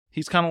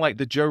He's kind of like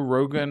the Joe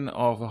Rogan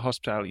of the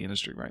hospitality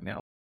industry right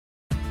now.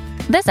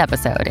 This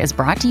episode is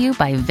brought to you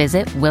by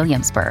Visit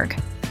Williamsburg.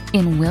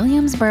 In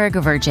Williamsburg,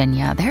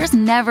 Virginia, there's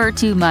never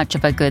too much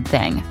of a good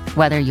thing.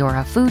 Whether you're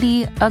a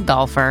foodie, a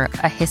golfer,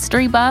 a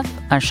history buff,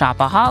 a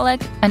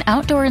shopaholic, an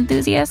outdoor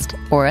enthusiast,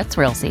 or a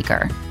thrill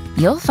seeker,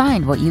 you'll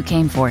find what you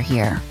came for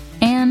here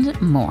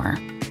and more.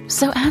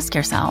 So ask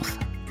yourself,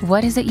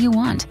 what is it you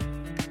want?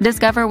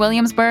 Discover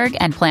Williamsburg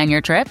and plan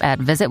your trip at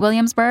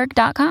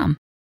visitwilliamsburg.com.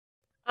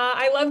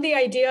 I love the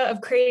idea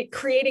of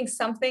creating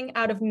something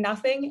out of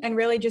nothing and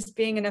really just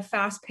being in a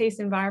fast-paced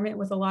environment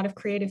with a lot of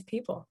creative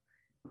people.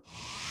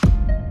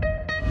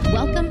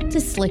 Welcome to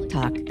Slick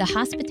Talk, the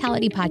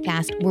hospitality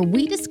podcast where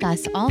we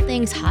discuss all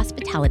things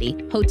hospitality,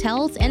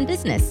 hotels, and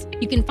business.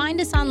 You can find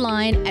us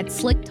online at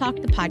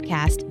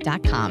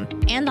slicktalkthepodcast.com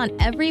and on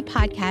every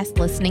podcast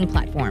listening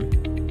platform.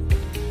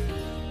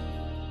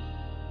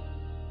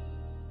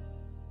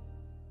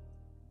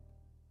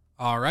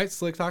 All right,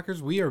 Slick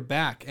Talkers, we are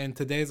back, and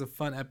today is a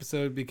fun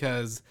episode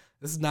because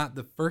this is not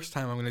the first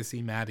time I'm going to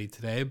see Maddie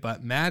today,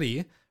 but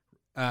Maddie,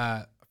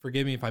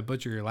 forgive me if I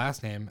butcher your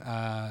last name,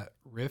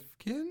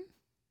 Rifkin?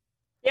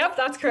 Yep,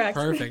 that's correct.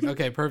 Perfect.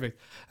 Okay, perfect.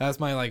 That's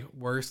my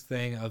worst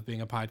thing of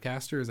being a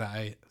podcaster is that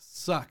I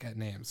suck at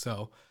names.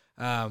 So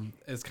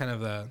it's kind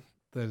of the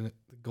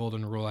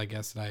golden rule, I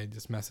guess, that I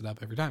just mess it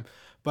up every time.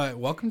 But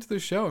welcome to the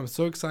show. I'm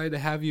so excited to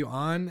have you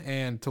on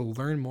and to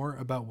learn more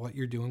about what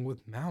you're doing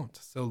with Mount.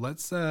 So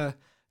let's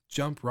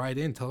jump right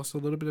in. Tell us a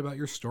little bit about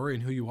your story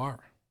and who you are.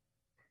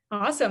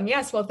 Awesome.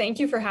 Yes. Well, thank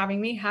you for having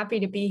me.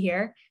 Happy to be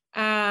here.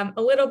 A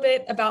little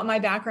bit about my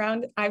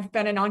background. I've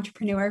been an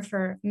entrepreneur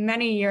for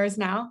many years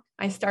now.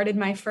 I started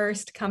my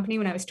first company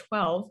when I was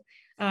 12.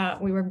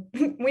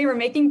 We were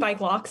making bike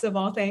locks of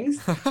all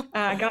things.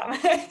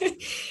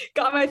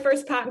 Got my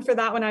first patent for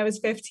that when I was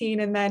 15,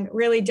 and then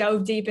really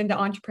dove deep into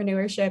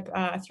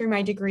entrepreneurship through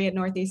my degree at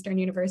Northeastern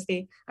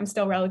University. I'm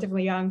still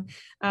relatively young,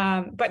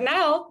 but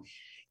now,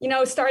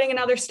 starting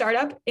another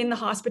startup in the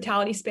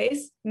hospitality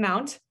space,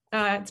 Mount.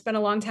 It's been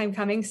a long time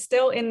coming.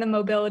 Still in the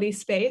mobility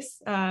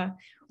space.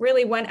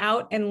 Really went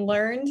out and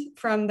learned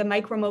from the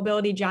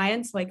micromobility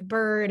giants like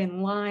Bird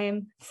and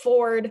Lime,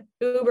 Ford,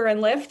 Uber,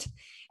 and Lyft,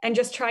 and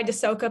just tried to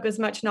soak up as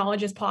much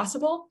knowledge as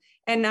possible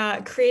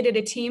and created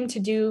a team to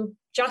do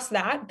just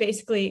that,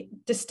 basically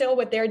distill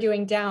what they're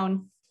doing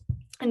down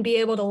and be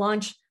able to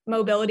launch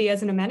mobility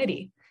as an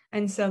amenity.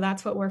 And so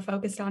that's what we're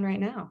focused on right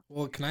now.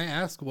 Well, can I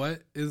ask,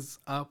 what is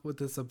up with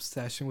this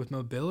obsession with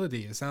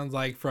mobility? It sounds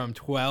like from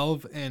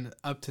 12 and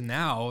up to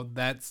now,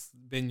 that's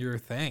been your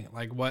thing.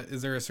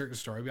 Is there a certain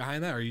story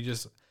behind that? Or are you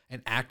just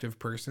an active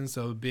person?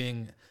 So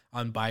being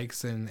on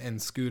bikes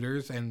and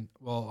scooters, and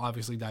we'll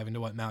obviously dive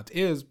into what Mount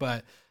is,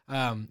 but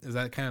has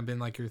that kind of been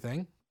your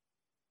thing?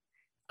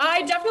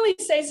 I definitely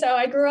say so.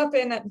 I grew up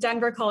in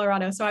Denver,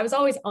 Colorado, so I was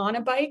always on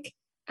a bike.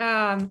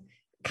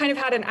 Kind of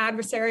had an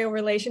adversarial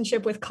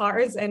relationship with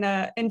cars and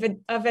a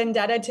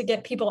vendetta to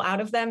get people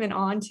out of them and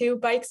onto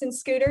bikes and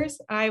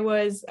scooters. I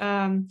was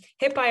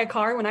hit by a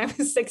car when I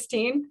was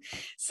 16.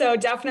 So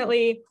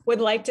definitely would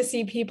like to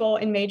see people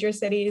in major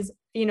cities,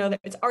 that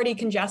it's already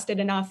congested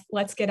enough.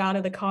 Let's get out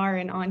of the car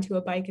and onto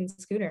a bike and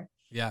scooter.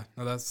 Yeah,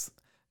 no, that's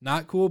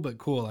not cool, but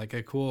cool. A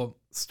cool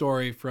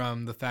story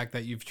from the fact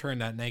that you've turned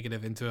that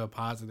negative into a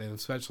positive,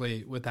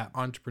 especially with that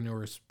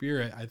entrepreneur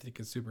spirit, I think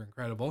is super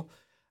incredible.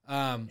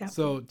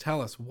 So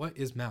tell us, what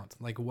is Mount?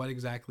 What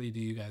exactly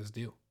do you guys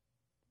do?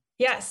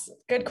 Yes,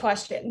 good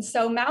question.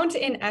 So Mount,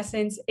 in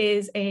essence,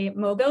 is a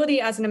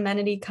mobility as an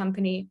amenity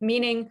company,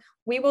 meaning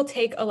we will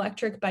take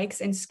electric bikes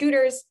and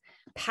scooters,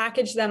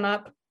 package them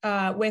up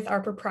with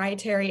our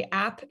proprietary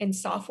app and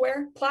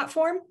software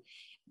platform,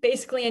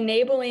 basically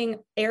enabling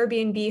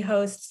Airbnb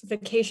hosts,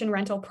 vacation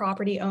rental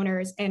property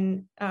owners,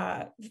 and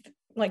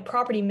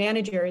property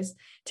managers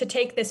to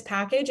take this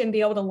package and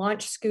be able to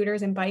launch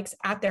scooters and bikes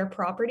at their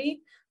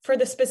property for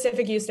the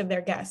specific use of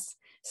their guests.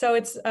 So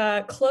it's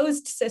a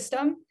closed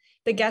system.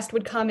 The guest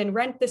would come and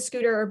rent the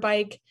scooter or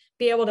bike,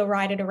 be able to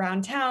ride it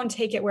around town,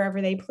 take it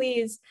wherever they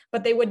please,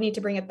 but they would need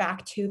to bring it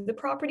back to the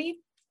property.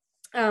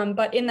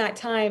 But in that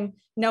time,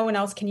 no one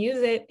else can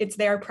use it. It's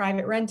their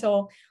private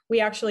rental.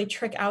 We actually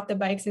trick out the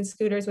bikes and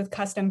scooters with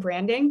custom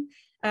branding.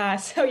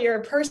 So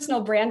your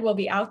personal brand will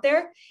be out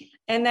there.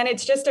 And then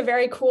it's just a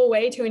very cool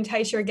way to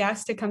entice your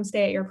guests to come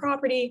stay at your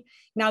property.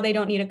 Now they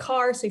don't need a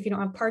car. So if you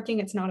don't have parking,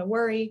 it's not a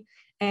worry.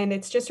 And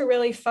it's just a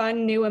really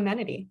fun new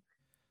amenity.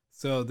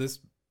 So this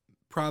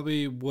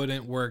probably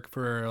wouldn't work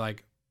for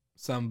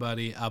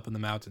somebody up in the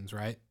mountains,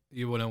 right?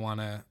 You wouldn't want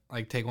to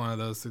take one of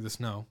those through the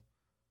snow.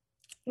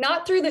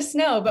 Not through the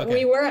snow, but Okay.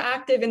 We were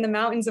active in the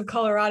mountains of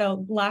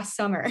Colorado last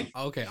summer.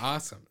 Okay,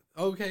 awesome.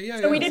 Okay, yeah.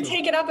 So we did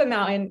take it up a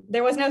mountain.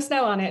 There was no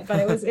snow on it, but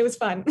it was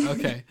fun.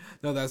 Okay,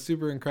 no, that's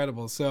super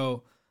incredible.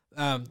 So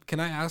can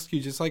I ask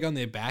you, just on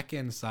the back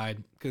end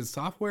side, because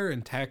software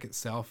and tech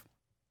itself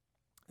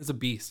is a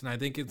beast, and I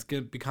think it's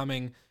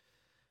becoming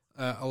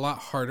a lot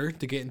harder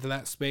to get into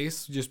that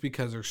space just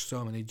because there's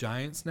so many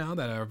giants now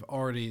that have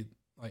already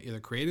either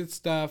created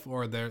stuff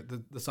or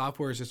the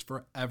software is just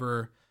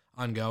forever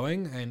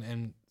ongoing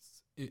and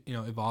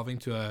evolving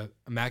to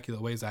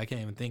immaculate ways that I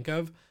can't even think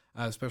of,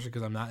 especially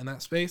because I'm not in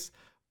that space.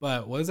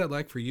 But what is that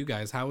like for you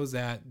guys? How was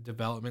that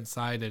development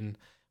side, and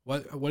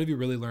what have you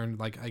really learned,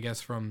 like, I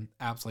guess, from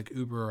apps like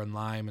Uber and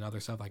Lime and other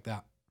stuff like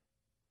that?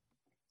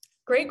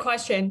 Great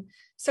question.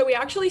 So we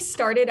actually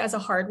started as a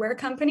hardware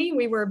company.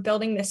 We were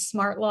building this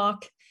smart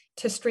lock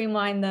to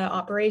streamline the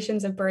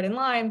operations of Bird and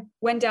Lime,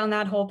 went down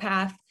that whole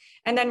path,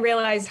 and then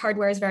realized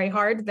hardware is very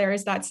hard. There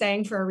is that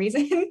saying for a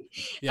reason.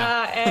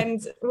 Yeah.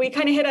 And we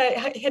kind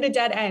of hit a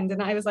dead end.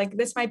 And I was like,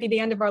 this might be the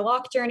end of our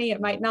lock journey.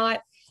 It might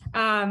not.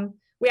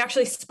 We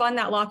actually spun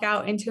that lock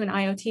out into an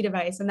IoT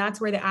device, and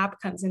that's where the app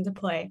comes into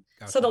play.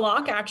 Gotcha. So the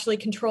lock actually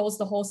controls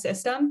the whole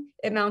system.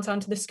 It mounts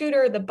onto the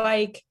scooter, the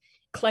bike,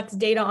 collects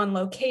data on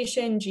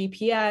location,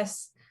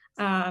 GPS,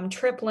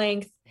 trip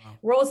length,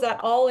 rolls that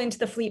all into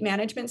the fleet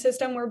management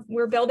system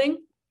we're building,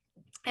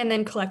 and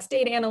then collects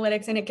data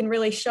analytics, and it can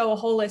really show a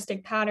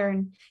holistic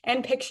pattern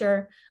and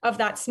picture of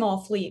that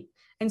small fleet.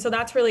 And so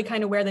that's really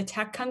kind of where the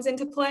tech comes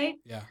into play.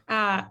 Yeah.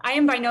 I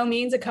am by no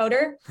means a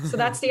coder. So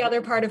that's the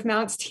other part of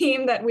Mount's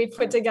team that we've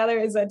put together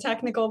is a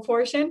technical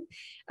portion.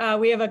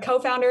 We have a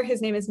co-founder.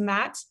 His name is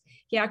Matt.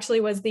 He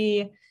actually was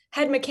the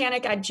head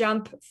mechanic at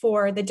Jump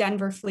for the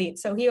Denver fleet.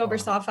 So he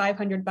oversaw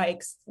 500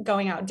 bikes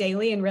going out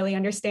daily and really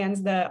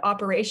understands the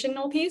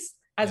operational piece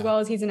as well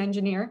as he's an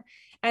engineer.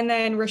 And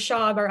then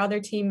Rashab, our other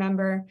team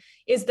member,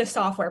 is the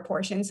software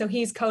portion. So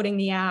he's coding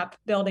the app,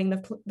 building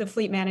the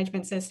fleet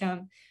management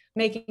system,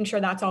 making sure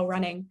that's all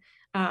running.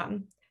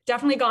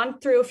 Definitely gone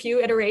through a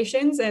few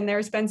iterations, and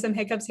there's been some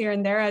hiccups here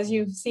and there, as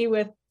you see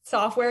with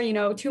software,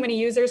 too many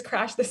users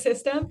crash the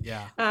system.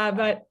 Yeah.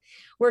 But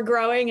we're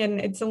growing, and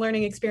it's a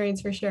learning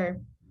experience for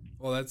sure.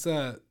 Well, that's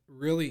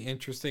really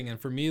interesting.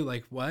 And for me,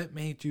 like, what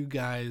made you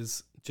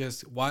guys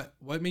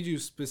what made you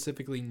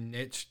specifically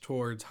niche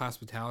towards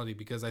hospitality?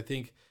 Because I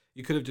think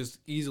you could have just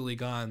easily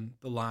gone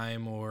the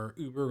Lime or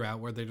Uber route,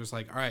 where they're just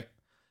like, all right,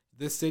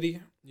 this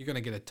city, you're going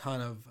to get a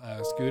ton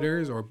of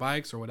scooters or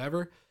bikes or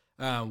whatever.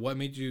 What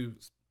made you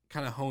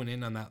kind of hone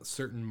in on that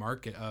certain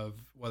market of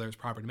whether it's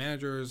property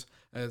managers?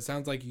 It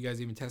sounds like you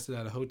guys even tested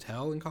at a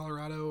hotel in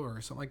Colorado or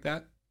something like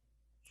that.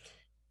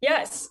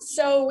 Yes.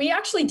 So we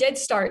actually did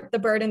start the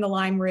Bird and the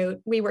Lime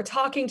route. We were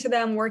talking to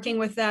them, working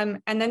with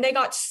them, and then they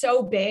got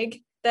so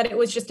big that it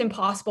was just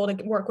impossible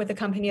to work with a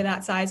company of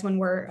that size when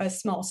we're a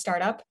small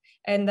startup.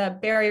 And the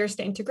barriers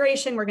to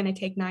integration were going to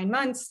take 9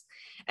 months.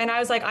 And I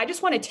was like, I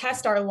just want to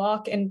test our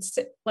lock and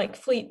like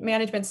fleet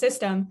management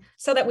system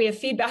so that we have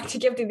feedback to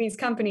give to these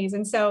companies.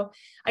 And so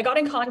I got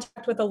in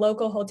contact with a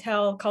local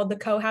hotel called the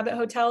Cohabit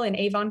Hotel in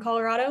Avon,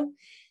 Colorado.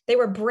 They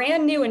were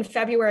brand new in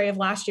February of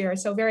last year.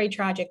 So very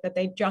tragic that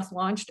they just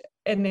launched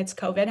amidst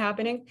COVID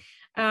happening.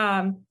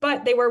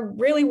 But they were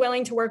really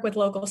willing to work with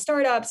local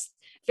startups,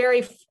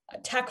 very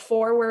tech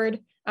forward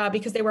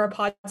because they were a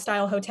pod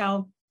style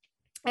hotel.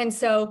 And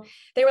so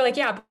they were like,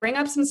 yeah, bring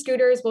up some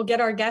scooters. We'll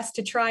get our guests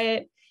to try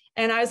it.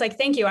 And I was like,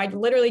 thank you. I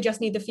literally just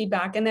need the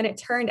feedback. And then it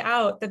turned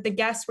out that the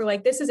guests were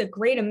like, this is a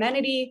great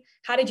amenity.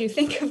 How did you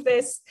think of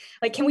this?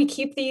 Like, can we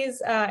keep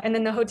these? And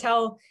then the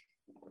hotel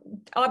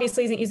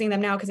obviously isn't using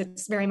them now because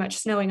it's very much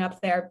snowing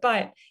up there.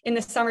 But in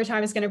the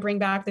summertime, it's going to bring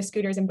back the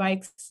scooters and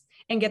bikes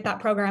and get that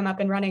program up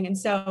and running. And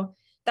so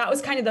that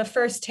was kind of the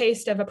first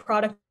taste of a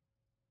product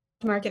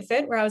market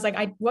fit where I was like,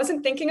 I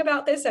wasn't thinking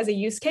about this as a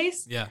use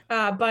case,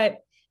 but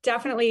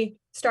definitely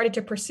started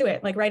to pursue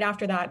it like right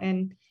after that.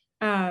 And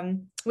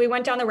we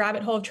went down the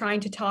rabbit hole of trying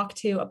to talk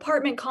to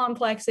apartment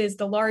complexes,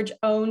 the large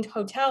owned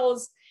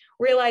hotels,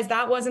 realized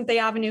that wasn't the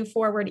avenue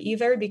forward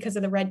either because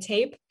of the red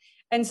tape.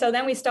 And so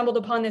then we stumbled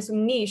upon this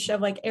niche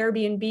of like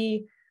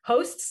Airbnb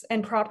hosts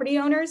and property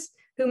owners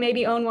who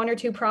maybe own 1 or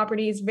 2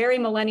 properties, very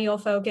millennial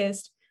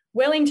focused,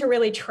 willing to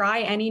really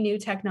try any new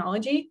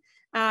technology.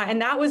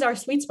 And that was our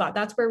sweet spot.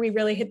 That's where we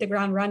really hit the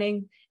ground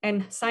running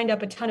and signed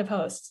up a ton of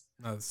hosts.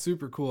 That's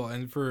super cool.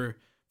 And for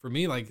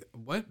me, like,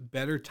 what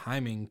better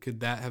timing could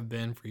that have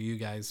been for you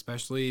guys,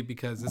 especially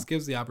because this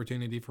gives the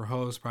opportunity for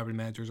hosts, property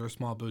managers, or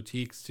small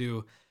boutiques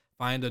to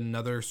find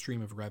another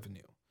stream of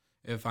revenue.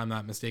 If I'm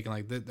not mistaken,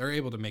 like they're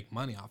able to make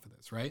money off of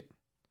this, right?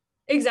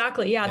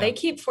 Exactly. Yeah. They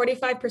keep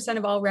 45%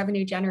 of all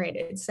revenue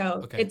generated.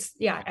 So it's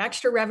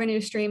extra revenue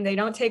stream. They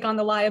don't take on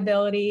the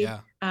liability.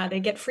 They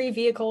get free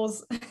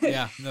vehicles.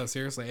 No,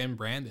 seriously. And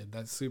branded.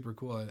 That's super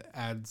cool. It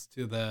adds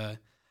to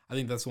I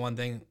think that's one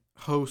thing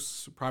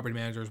hosts, property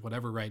managers,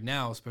 whatever right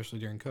now, especially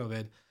during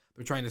COVID,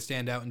 they're trying to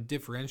stand out and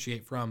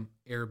differentiate from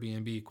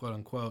Airbnb, quote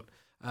unquote.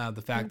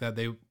 The fact that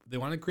they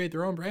want to create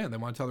their own brand. They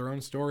want to tell their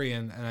own story.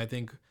 And I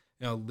think,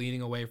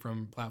 leading away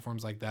from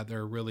platforms like that,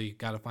 they're really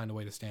got to find a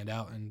way to stand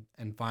out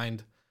and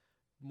find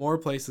more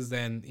places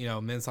than,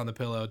 Mints on the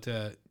Pillow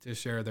to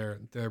share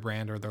their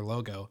brand or their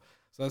logo.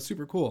 So that's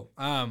super cool.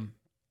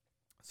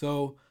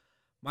 So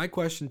my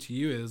question to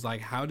you is, like,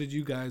 how did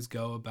you guys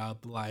go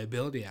about the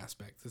liability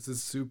aspect? This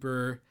is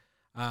super,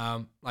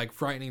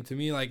 frightening to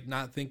me, like,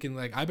 not thinking,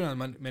 like, I've been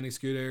on many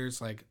scooters,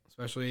 like,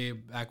 especially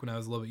back when I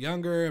was a little bit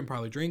younger and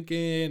probably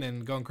drinking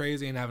and going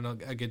crazy and having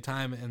a good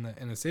time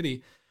in the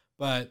city.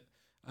 But,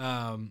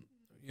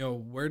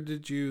 where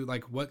did you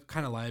what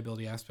kind of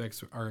liability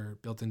aspects are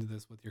built into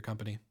this with your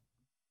company?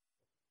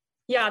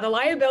 Yeah, the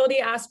liability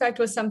aspect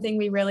was something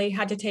we really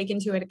had to take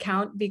into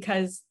account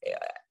because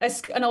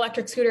an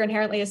electric scooter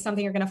inherently is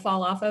something you're going to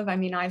fall off of. I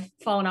mean, I've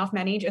fallen off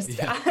many.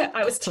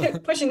 I was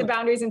pushing the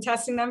boundaries and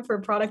testing them for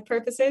product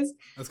purposes.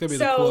 That's going to be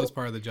the coolest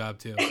part of the job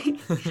too.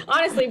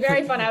 Honestly,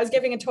 very fun. I was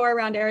giving a tour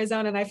around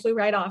Arizona and I flew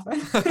right off.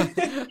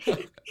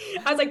 I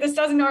was like, this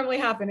doesn't normally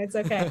happen. It's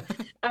okay.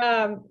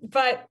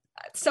 But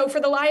so for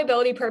the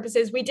liability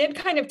purposes, we did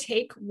kind of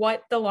take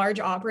what the large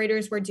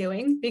operators were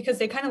doing because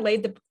they kind of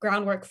laid the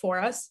groundwork for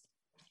us.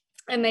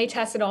 And they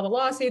tested all the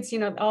lawsuits,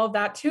 all of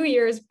that 2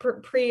 years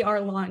pre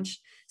our launch.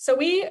 So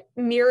we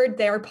mirrored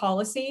their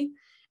policy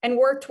and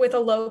worked with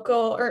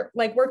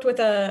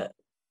a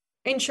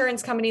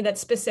insurance company that's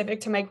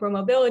specific to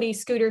micromobility,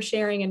 scooter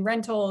sharing, and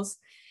rentals.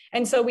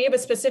 And so we have a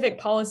specific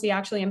policy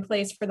actually in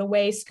place for the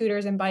way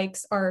scooters and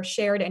bikes are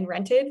shared and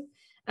rented.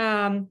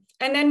 And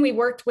then we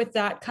worked with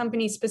that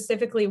company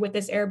specifically with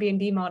this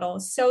Airbnb model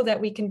so that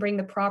we can bring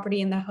the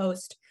property and the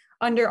host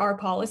under our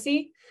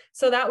policy.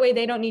 So that way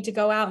they don't need to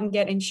go out and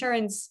get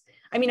insurance.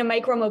 I mean, a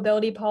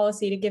micromobility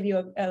policy, to give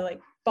you a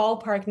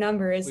ballpark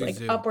number, is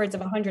upwards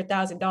of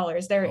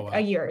 $100,000 a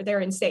year.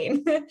 They're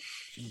insane.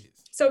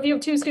 So if you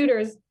have 2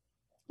 scooters,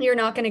 you're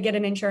not going to get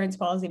an insurance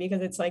policy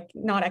because it's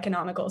not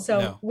economical.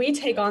 So we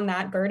take on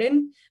that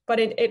burden, but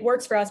it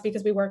works for us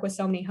because we work with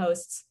so many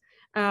hosts.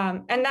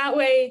 And that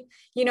way,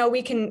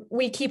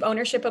 we keep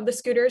ownership of the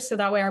scooters. So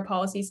that way our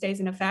policy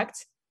stays in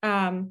effect.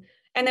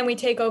 And then we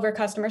take over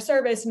customer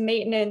service,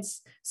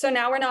 maintenance. So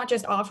now we're not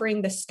just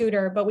offering the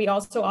scooter, but we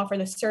also offer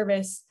the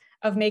service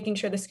of making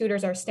sure the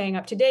scooters are staying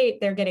up to date.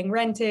 They're getting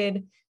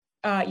rented.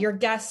 Your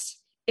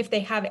guest, if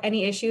they have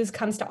any issues,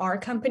 comes to our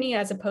company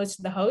as opposed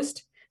to the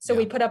host. So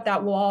we put up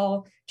that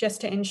wall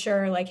just to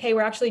ensure hey,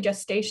 we're actually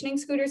just stationing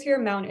scooters here.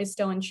 Mount is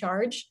still in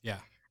charge. Yeah.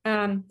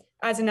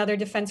 As another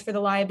defense for the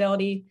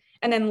liability.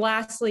 And then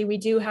lastly, we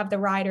do have the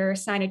rider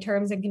sign a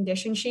terms and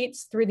condition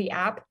sheets through the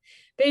app,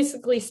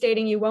 basically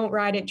stating you won't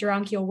ride it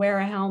drunk, you'll wear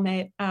a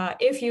helmet.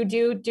 If you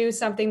do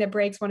something that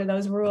breaks one of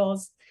those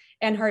rules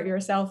and hurt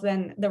yourself,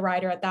 then the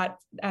rider at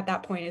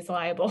that point is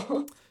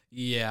liable.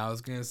 Yeah, I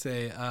was gonna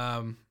say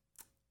I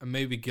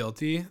may be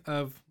guilty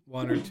of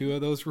 1 or 2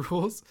 of those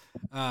rules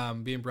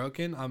being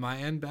broken on my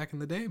end back in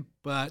the day,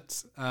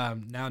 but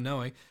now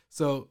knowing.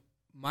 So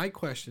my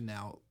question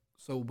now,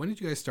 so when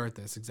did you guys start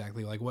this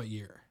exactly? What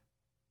year?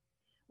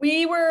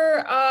 We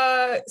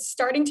were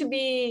starting to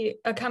be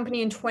a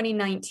company in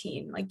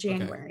 2019,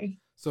 January. Okay.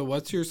 So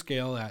what's your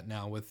scale at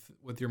now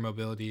with your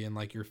mobility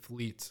and your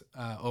fleet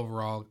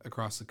overall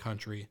across the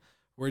country?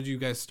 Where did you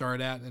guys start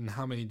at, and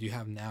how many do you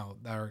have now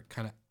that are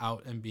kind of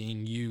out and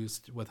being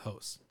used with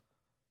hosts?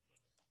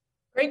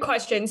 Great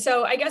question.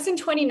 So I guess in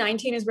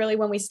 2019 is really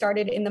when we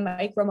started in the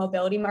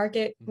micromobility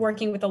market,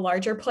 working with the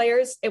larger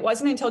players. It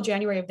wasn't until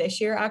January of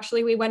this year,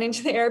 actually, we went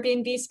into the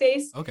Airbnb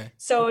space. Okay.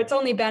 So it's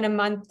only been a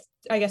month,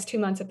 I guess 2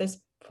 months at this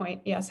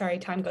point. Yeah, sorry,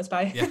 time goes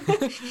by. Yeah.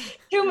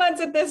 2 months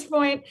at this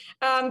point.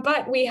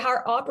 But we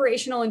are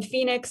operational in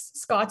Phoenix,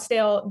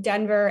 Scottsdale,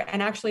 Denver,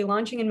 and actually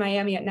launching in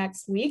Miami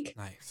next week.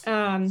 Nice.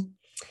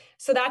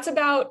 So that's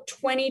about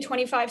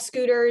 25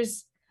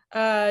 scooters,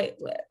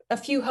 a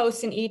few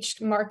hosts in each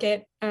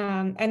market.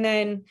 And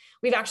then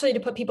we've actually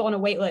had to put people on a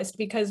wait list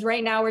because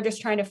right now we're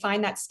just trying to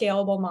find that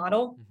scalable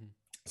model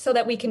so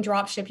that we can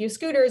drop ship you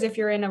scooters. If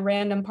you're in a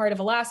random part of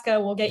Alaska,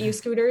 we'll get you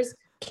scooters.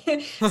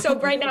 So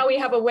right now we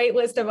have a wait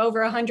list of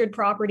over 100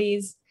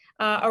 properties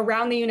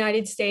around the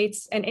United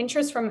States, and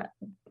interest from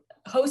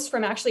hosts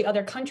from actually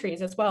other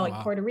countries as well,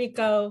 Puerto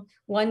Rico,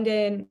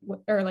 London,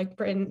 or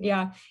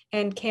Britain,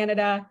 and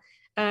Canada.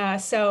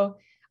 So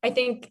I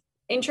think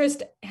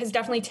interest has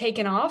definitely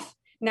taken off.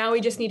 Now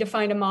we just need to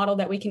find a model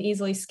that we can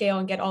easily scale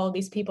and get all of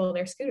these people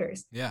their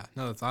scooters. Yeah,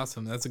 no, that's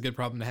awesome. That's a good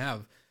problem to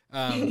have.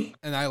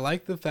 And I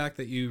like the fact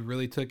that you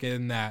really took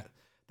in that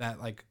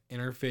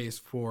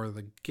interface for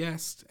the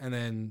guest and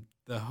then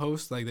the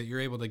host, that you're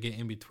able to get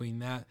in between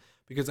that.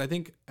 Because I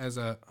think as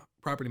a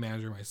property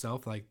manager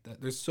myself,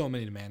 there's so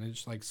many to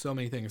manage, so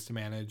many things to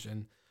manage,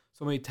 and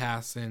so many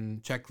tasks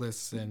and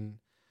checklists, and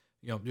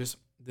just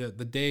the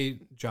day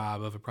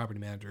job of a property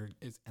manager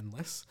is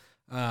endless.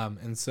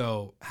 And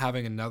so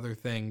having another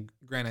thing,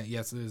 granted,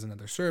 yes, it is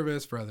another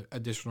service for other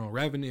additional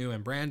revenue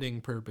and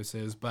branding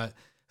purposes, but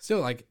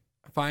still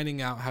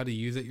finding out how to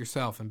use it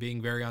yourself and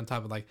being very on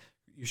top of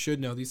you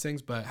should know these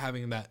things, but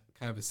having that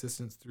kind of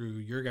assistance through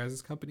your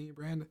guys' company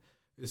brand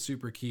is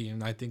super key.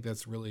 And I think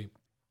that's really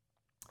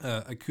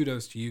a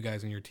kudos to you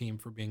guys and your team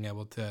for being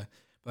able to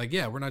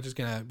yeah, we're not just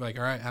gonna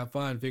all right, have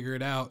fun, figure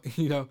it out.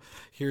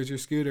 Here's your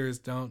scooters.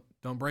 Don't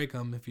break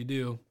them. If you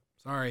do,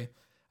 sorry,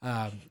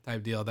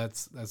 type deal.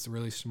 That's a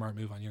really smart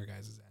move on your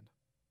guys'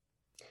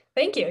 end.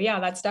 Thank you. Yeah,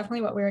 that's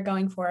definitely what we were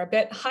going for. A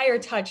bit higher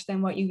touch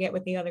than what you get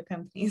with the other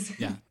companies.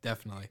 Yeah,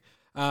 definitely.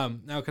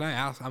 Now, can I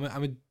ask? I'm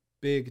a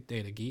big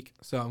data geek,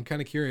 so I'm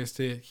kind of curious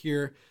to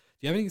hear.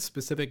 Do you have any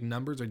specific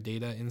numbers or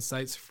data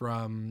insights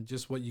from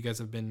just what you guys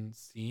have been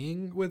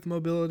seeing with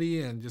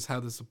mobility and just how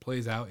this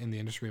plays out in the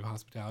industry of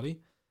hospitality?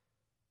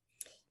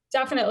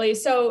 Definitely.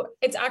 So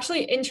it's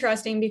actually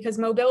interesting because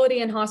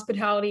mobility and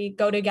hospitality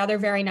go together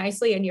very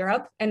nicely in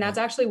Europe. And that's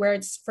actually where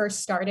it's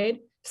first started.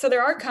 So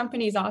there are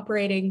companies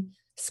operating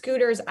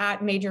scooters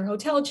at major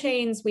hotel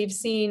chains. We've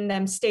seen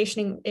them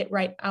stationing it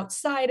right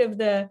outside of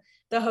the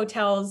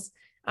hotels,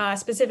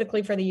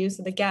 specifically for the use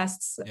of the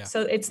guests. Yeah.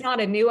 So it's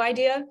not a new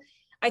idea.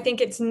 I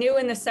think it's new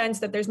in the sense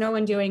that there's no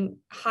one doing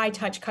high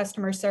touch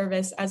customer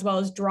service as well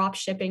as drop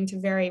shipping to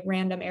very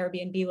random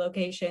Airbnb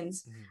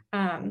locations.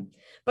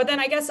 But then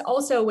I guess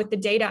also with the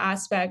data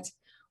aspect,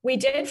 we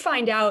did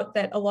find out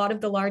that a lot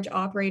of the large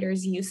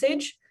operators'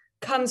 usage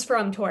comes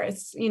from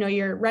tourists. You know,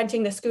 you're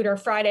renting the scooter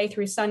Friday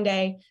through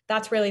Sunday.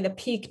 That's really the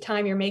peak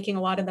time you're making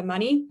a lot of the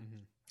money.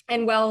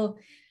 And well,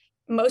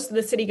 most of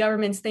the city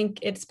governments think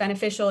it's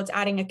beneficial. It's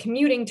adding a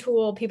commuting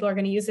tool. People are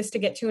going to use this to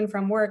get to and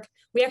from work.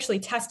 We actually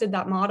tested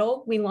that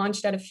model. We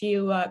launched at a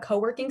few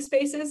co-working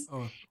spaces.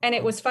 And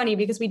it was funny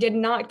because we did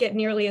not get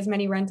nearly as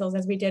many rentals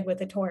as we did with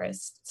the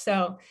tourists.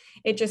 So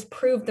it just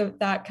proved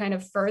that kind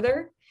of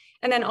further.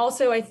 And then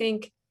also, I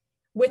think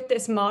with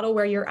this model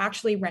where you're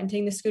actually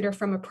renting the scooter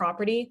from a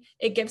property,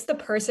 it gives the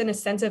person a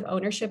sense of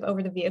ownership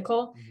over the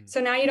vehicle.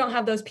 So now you don't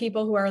have those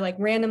people who are like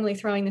randomly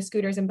throwing the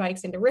scooters and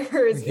bikes into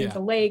rivers, into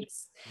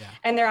lakes,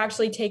 and they're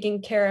actually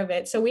taking care of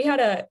it. So we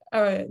had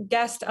a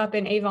guest up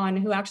in Avon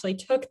who actually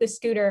took the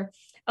scooter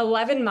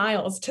 11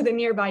 miles to the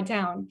nearby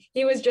town.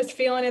 He was just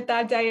feeling it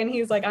that day. And he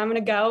was like, I'm going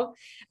to go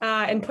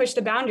and push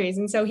the boundaries.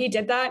 And so he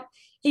did that.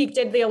 He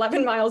did the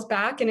 11 miles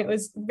back, and it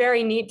was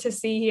very neat to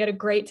see. He had a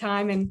great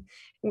time. And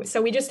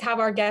so we just have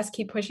our guests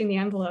keep pushing the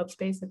envelopes,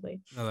 basically.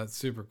 Oh, that's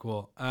super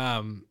cool.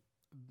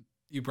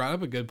 You brought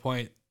up a good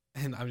point,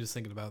 and I'm just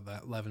thinking about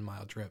that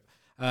 11-mile trip.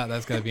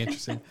 That's going to be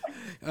interesting.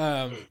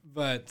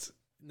 But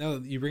no,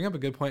 you bring up a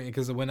good point,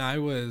 because when I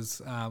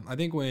was, I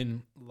think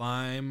when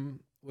Lime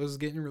was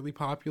getting really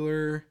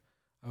popular,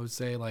 I would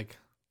say like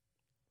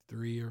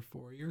 3 or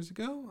 4 years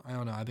ago. I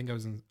don't know. I think I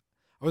wasn't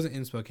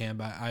in Spokane,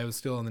 but I was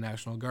still in the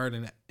National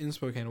Guard in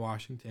Spokane,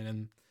 Washington,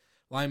 and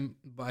Lime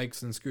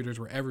bikes and scooters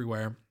were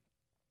everywhere.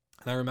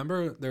 And I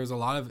remember there was a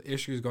lot of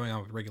issues going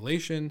on with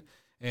regulation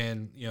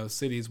and, you know,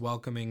 cities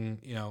welcoming,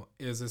 you know,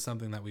 is this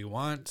something that we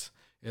want?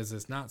 Is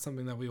this not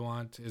something that we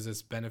want? Is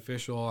this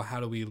beneficial? How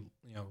do we,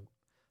 you know,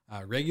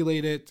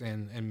 regulate it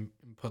and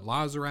put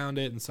laws around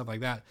it and stuff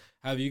like that?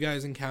 Have you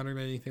guys encountered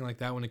anything like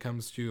that when it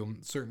comes to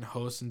certain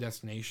hosts and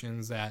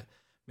destinations that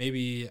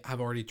maybe have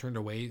already turned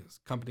away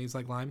companies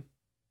like Lime?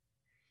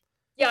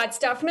 Yeah, it's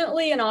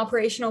definitely an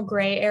operational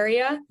gray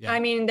area. Yeah. I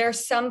mean,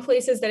 there's some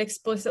places that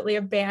explicitly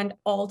have banned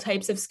all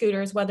types of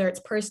scooters, whether it's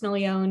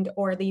personally owned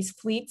or these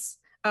fleets.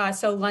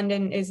 So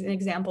London is an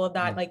example of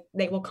that. Like,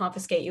 they will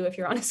confiscate you if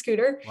you're on a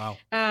scooter. Wow.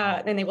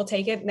 And they will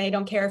take it, and they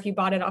don't care if you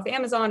bought it off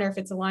Amazon or if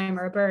it's a Lime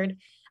or a Bird.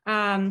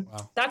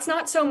 That's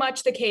not so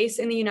much the case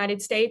in the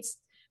United States.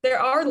 There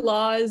are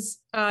laws,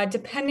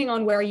 depending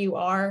on where you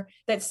are,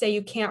 that say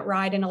you can't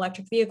ride an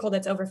electric vehicle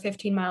that's over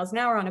 15 miles an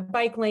hour on a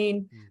bike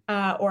lane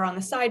or on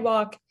the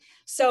sidewalk.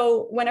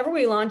 So whenever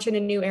we launch in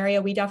a new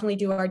area, we definitely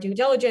do our due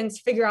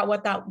diligence, figure out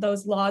what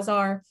those laws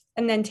are,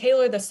 and then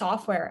tailor the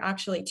software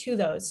actually to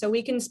those. So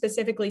we can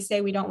specifically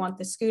say we don't want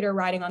the scooter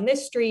riding on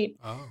this street.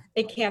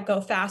 It can't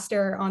go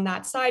faster on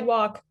that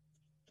sidewalk.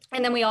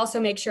 And then we also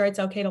make sure it's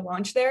okay to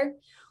launch there.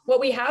 What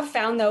we have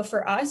found, though,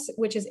 for us,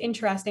 which is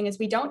interesting, is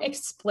we don't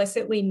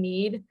explicitly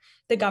need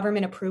the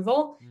government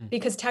approval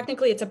because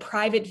technically it's a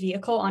private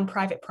vehicle on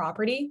private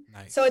property.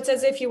 Nice. So it's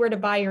as if you were to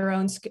buy your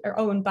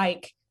own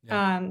bike.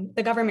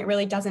 The government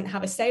really doesn't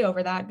have a say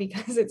over that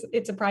because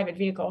it's a private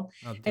vehicle.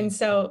 And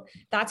so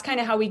that's kind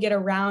of how we get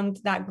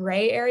around that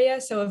gray area.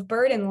 So if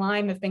Bird and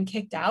Lime have been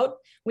kicked out,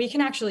 we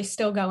can actually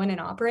still go in and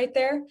operate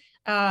there.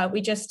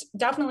 We just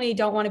definitely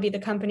don't want to be the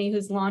company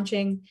who's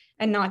launching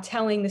and not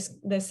telling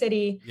the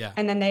city,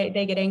 and then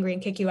they get angry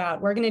and kick you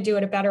out. We're going to do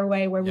it a better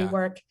way where we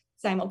work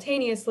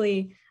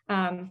simultaneously,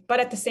 but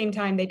at the same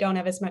time, they don't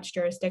have as much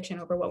jurisdiction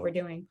over what we're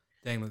doing.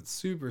 Dang, that's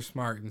super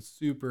smart and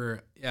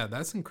super,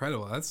 that's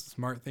incredible. That's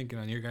smart thinking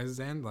on your guys'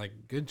 end. Like,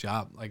 good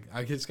job. Like,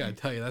 I just got to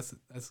tell you, that's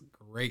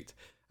great.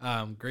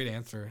 Great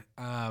answer.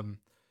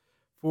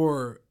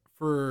 For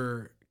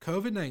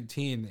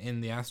COVID-19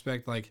 in the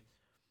aspect, like,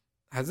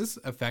 has this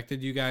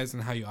affected you guys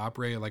and how you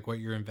operate, like what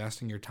you're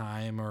investing your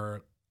time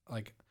or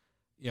like,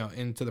 you know,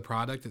 into the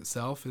product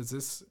itself? Has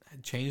this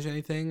changed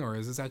anything, or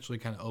is this actually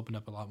kind of opened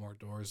up a lot more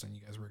doors than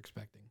you guys were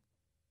expecting?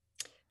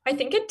 I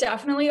think it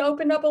definitely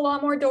opened up a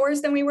lot more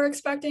doors than we were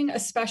expecting,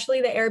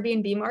 especially the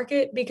Airbnb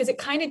market, because it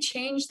kind of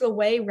changed the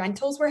way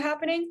rentals were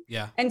happening.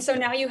 Yeah. And so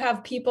now you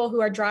have people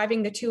who are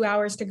driving the 2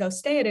 hours to go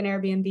stay at an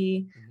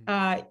Airbnb.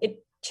 It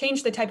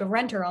changed the type of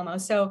renter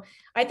almost. So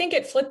I think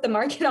it flipped the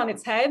market on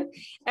its head.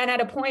 And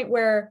at a point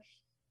where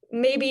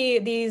maybe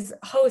these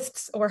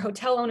hosts or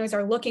hotel owners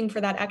are looking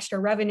for that extra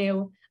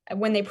revenue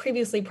when they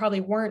previously probably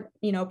weren't,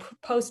 you know,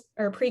 post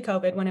or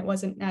pre-COVID, when it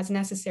wasn't as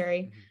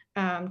necessary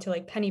to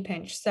like penny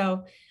pinch.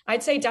 So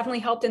I'd say definitely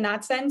helped in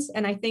that sense.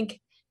 And I think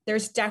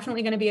there's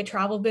definitely going to be a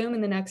travel boom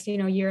in the next,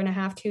 year and a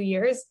half, 2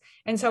 years.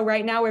 And so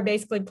right now we're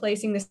basically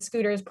placing the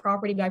scooters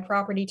property by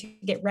property to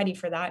get ready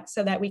for that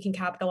so that we can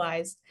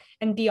capitalize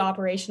and be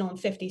operational in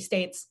 50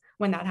 states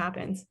when that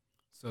happens.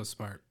 So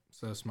smart.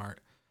 So smart.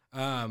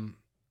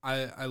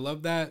 I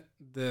love that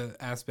the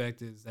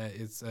aspect is that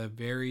it's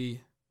very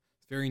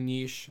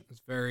niche.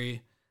 It's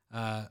very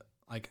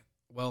like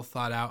well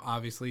thought out.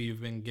 Obviously,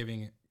 you've been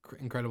giving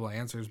incredible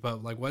answers,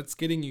 but like, what's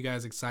getting you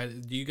guys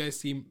excited? Do you guys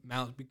see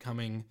Mount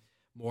becoming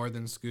more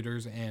than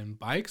scooters and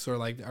bikes, or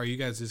like, are you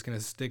guys just going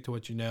to stick to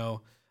what you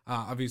know?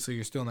 Obviously,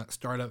 you're still in that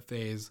startup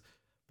phase,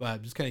 but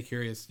I'm just kind of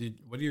curious.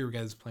 What are your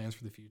guys' plans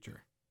for the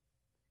future?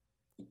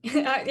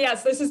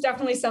 Yes, this is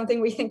definitely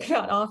something we think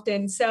about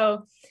often.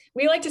 So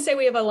we like to say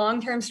we have a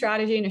long-term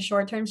strategy and a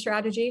short-term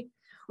strategy.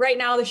 Right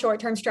now, the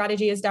short-term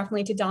strategy is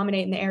definitely to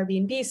dominate in the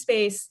Airbnb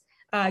space,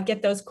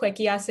 get those quick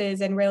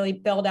yeses, and really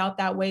build out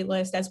that wait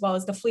list as well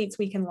as the fleets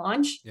we can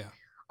launch. Yeah.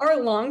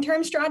 Our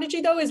long-term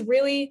strategy, though, is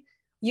really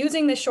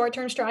using the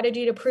short-term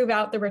strategy to prove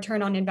out the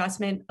return on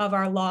investment of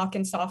our lock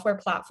and software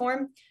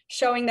platform,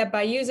 showing that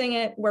by using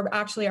it,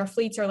 our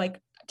fleets are like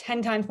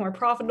 10 times more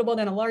profitable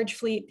than a large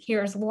fleet.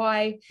 Here's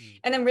why.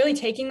 And then really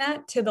taking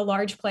that to the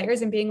large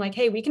players and being like,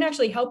 hey, we can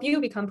actually help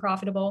you become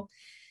profitable,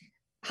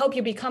 help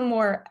you become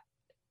more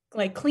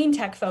like clean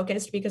tech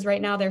focused, because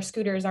right now their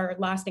scooters are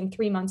lasting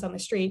 3 months on the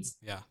streets.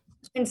 Yeah.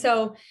 And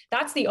so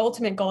that's the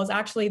ultimate goal, is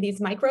actually these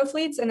micro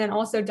fleets, and then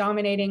also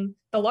dominating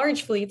the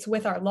large fleets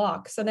with our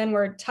lock. So then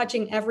we're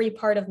touching every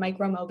part of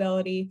micro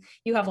mobility.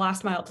 You have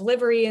last mile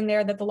delivery in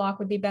there that the lock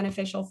would be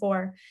beneficial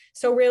for.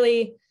 So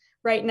really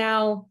right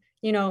now,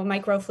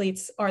 micro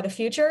fleets are the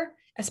future,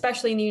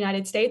 especially in the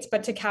United States,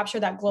 but to capture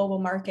that global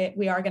market,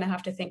 we are going to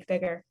have to think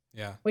bigger.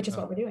 Yeah. Which is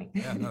what we're doing.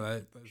 Yeah, no,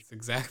 that's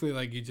exactly,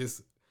 like, you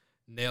just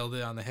nailed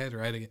it on the head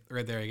right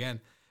there again.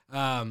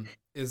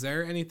 Is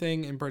there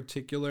anything in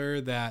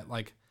particular that,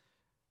 like,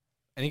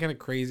 any kind of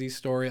crazy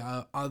story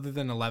other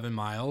than 11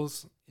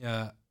 miles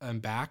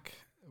and back?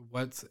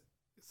 What's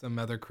some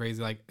other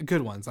crazy, like,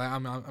 good ones?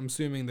 I'm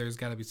assuming there's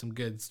got to be some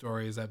good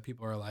stories that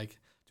people are like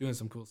doing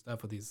some cool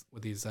stuff with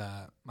these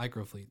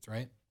micro fleets,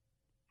 right?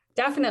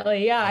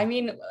 Definitely, yeah. I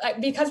mean,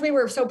 because we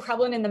were so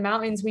prevalent in the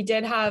mountains,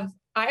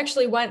 I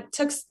actually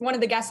took one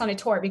of the guests on a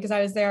tour because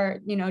I was there,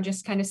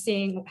 just kind of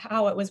seeing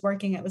how it was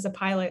working. It was a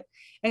pilot.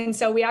 And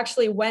so we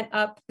actually went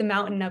up the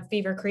mountain of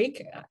Beaver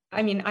Creek.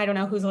 I mean, I don't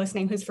know who's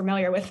listening, who's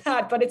familiar with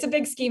that, but it's a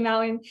big ski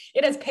mountain.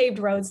 It has paved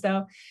roads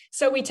though.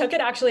 So we took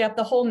it actually up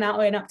the whole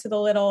mountain, up to the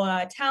little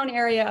town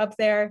area up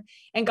there,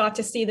 and got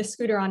to see the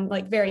scooter on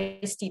like very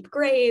steep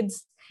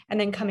grades, and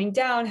then coming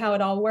down, how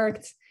it all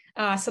worked.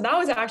 So that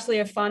was actually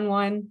a fun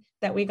one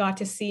that we got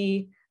to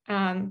see.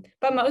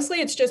 But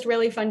mostly it's just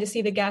really fun to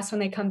see the guests when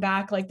they come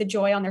back, like the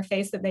joy on their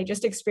face that they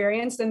just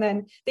experienced, and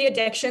then the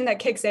addiction that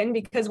kicks in,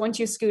 because once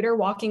you scooter,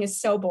 walking is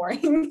so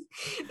boring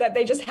that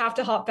they just have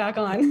to hop back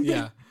on.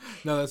 Yeah,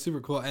 no, that's super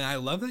cool. And I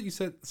love that you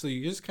said, so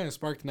you just kind of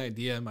sparked an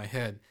idea in my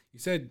head. You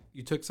said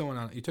you took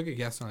a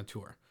guest on a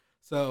tour.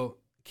 So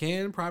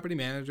can property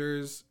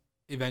managers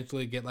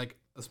eventually get like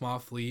a small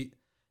fleet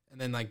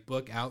and then like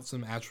book out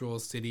some actual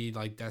city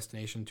like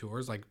destination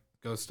tours, like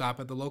go stop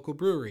at the local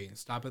brewery,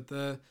 stop at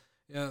the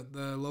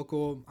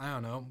local, I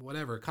don't know,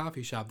 whatever,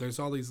 coffee shop? There's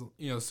all these,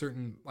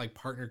 certain like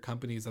partner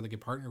companies that they can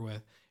partner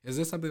with. Is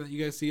this something that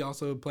you guys see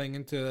also playing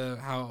into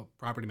how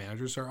property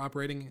managers are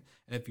operating?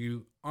 And if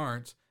you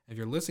aren't, if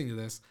you're listening to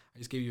this, I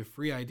just gave you a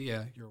free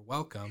idea. You're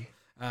welcome.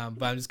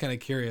 But I'm just kind of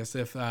curious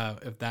if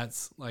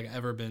that's like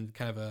ever been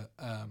kind of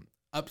a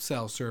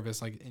upsell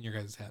service like in your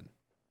guys' head.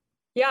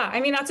 Yeah, I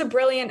mean, that's a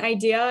brilliant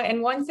idea.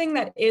 And one thing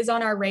that is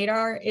on our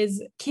radar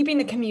is keeping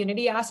the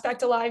community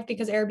aspect alive,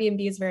 because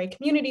Airbnb is very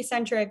community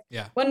centric.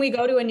 Yeah. When we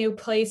go to a new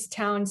place,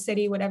 town,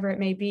 city, whatever it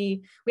may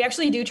be, we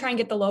actually do try and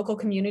get the local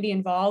community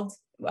involved,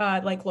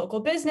 like local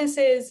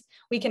businesses.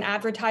 We can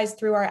advertise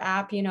through our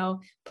app,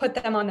 put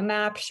them on the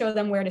map, show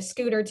them where to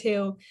scooter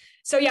to.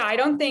 So yeah, I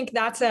don't think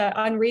that's an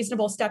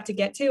unreasonable step to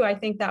get to. I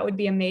think that would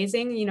be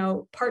amazing,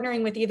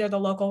 partnering with either the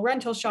local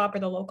rental shop or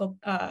the local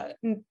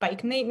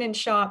bike maintenance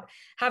shop,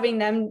 having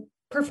them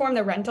perform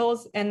the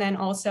rentals and then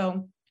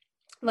also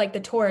like the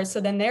tours.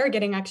 So then they're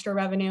getting extra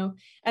revenue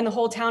and the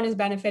whole town is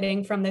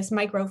benefiting from this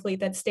micro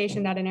fleet that's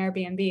stationed at an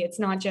Airbnb. It's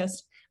not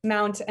just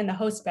Mount and the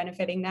host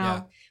benefiting.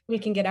 Now we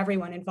can get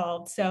everyone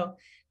involved. So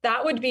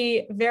that would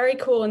be very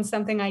cool and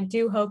something I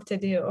do hope to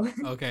do.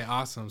 Okay,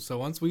 awesome. So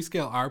once we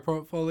scale our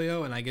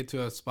portfolio and I get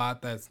to a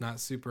spot that's not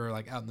super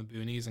like out in the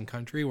boonies and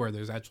country where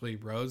there's actually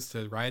roads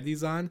to ride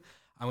these on,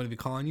 I'm going to be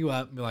calling you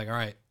up and be like, all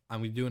right,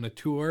 I'm doing a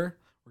tour.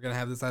 We're going to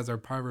have this as our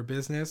part of our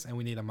business and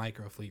we need a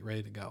micro fleet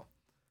ready to go.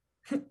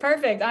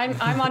 Perfect.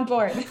 I'm on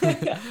board.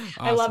 Awesome.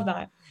 I love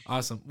that.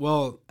 Awesome.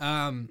 Well,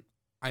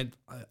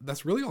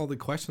 that's really all the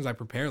questions I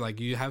prepared. Like,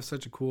 you have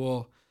such a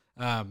cool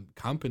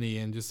company,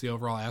 and just the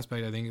overall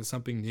aspect, I think, is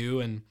something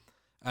new, and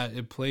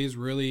it plays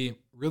really,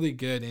 really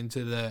good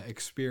into the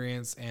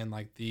experience and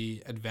like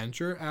the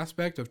adventure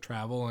aspect of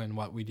travel and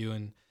what we do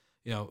in,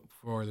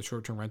 for the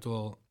short-term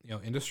rental,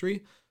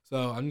 industry.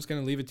 So I'm just going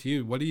to leave it to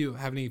you. What do you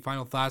have, any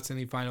final thoughts?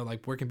 Any final,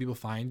 like, where can people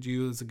find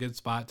you? Is a good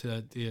spot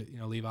to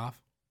leave off?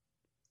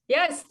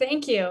 Yes,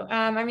 thank you.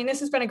 I mean,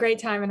 this has been a great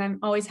time, and I'm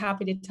always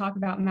happy to talk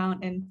about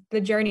Mount and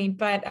the journey.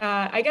 But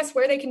I guess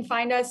where they can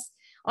find us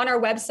on our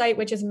website,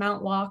 which is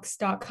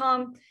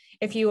mountlocks.com.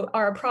 If you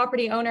are a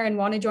property owner and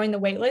want to join the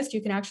waitlist,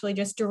 you can actually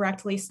just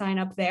directly sign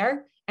up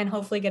there and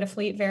hopefully get a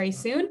fleet very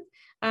soon.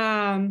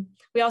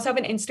 We also have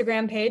an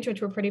Instagram page,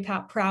 which we're pretty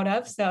proud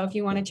of. So if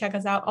you want to check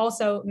us out,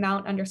 also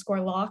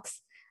Mount_locks.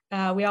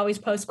 We always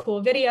post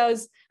cool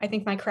videos. I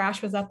think my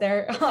crash was up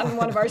there on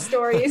one of our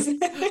stories. And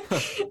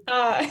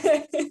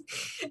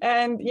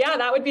yeah,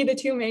 that would be the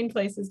two main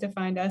places to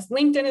find us.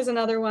 LinkedIn is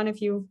another one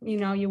if you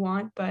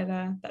want, but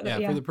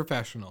yeah, for the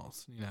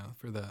professionals,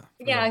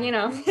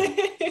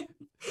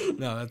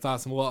 No, that's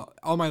awesome. Well,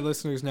 all my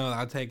listeners know that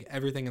I'll take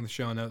everything in the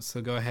show notes.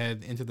 So go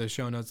ahead into the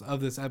show notes of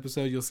this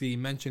episode. You'll see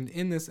mentioned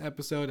in this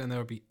episode, and there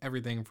will be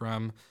everything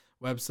from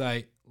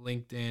website,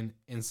 LinkedIn,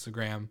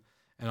 Instagram,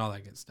 and all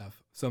that good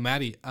stuff. So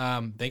Maddie,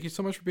 thank you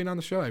so much for being on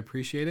the show. I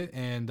appreciate it.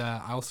 And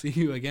I'll see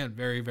you again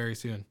very, very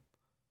soon.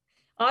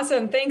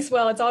 Awesome. Thanks,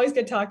 Will. It's always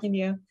good talking to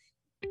you.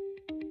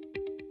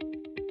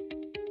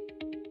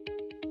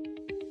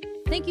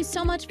 Thank you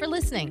so much for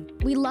listening.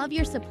 We love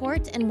your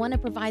support and want to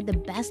provide the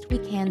best we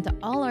can to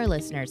all our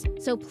listeners.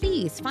 So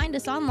please find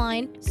us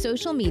online,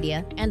 social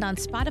media, and on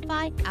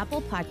Spotify,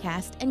 Apple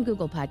Podcast, and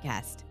Google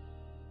Podcast.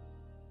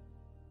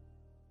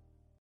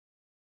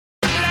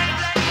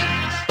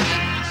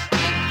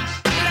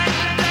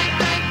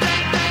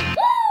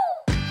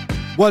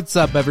 What's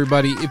up,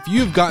 everybody? If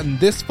you've gotten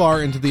this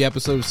far into the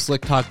episode of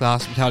Slick Talk, the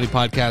Hospitality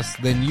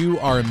Podcast, then you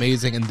are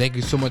amazing, and thank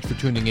you so much for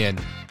tuning in.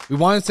 We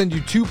want to send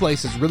you two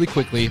places really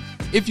quickly.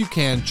 If you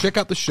can, check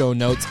out the show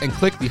notes and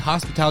click the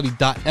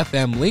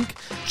hospitality.fm link.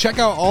 Check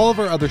out all of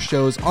our other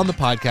shows on the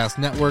podcast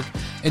network.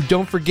 And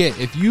don't forget,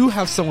 if you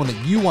have someone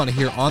that you want to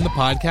hear on the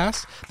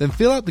podcast, then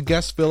fill out the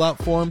guest fill out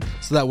form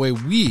so that way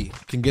we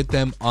can get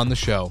them on the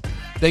show.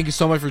 Thank you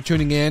so much for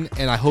tuning in,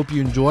 and I hope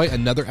you enjoy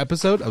another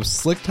episode of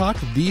Slick Talk,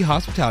 the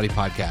Hospitality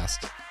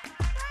Podcast.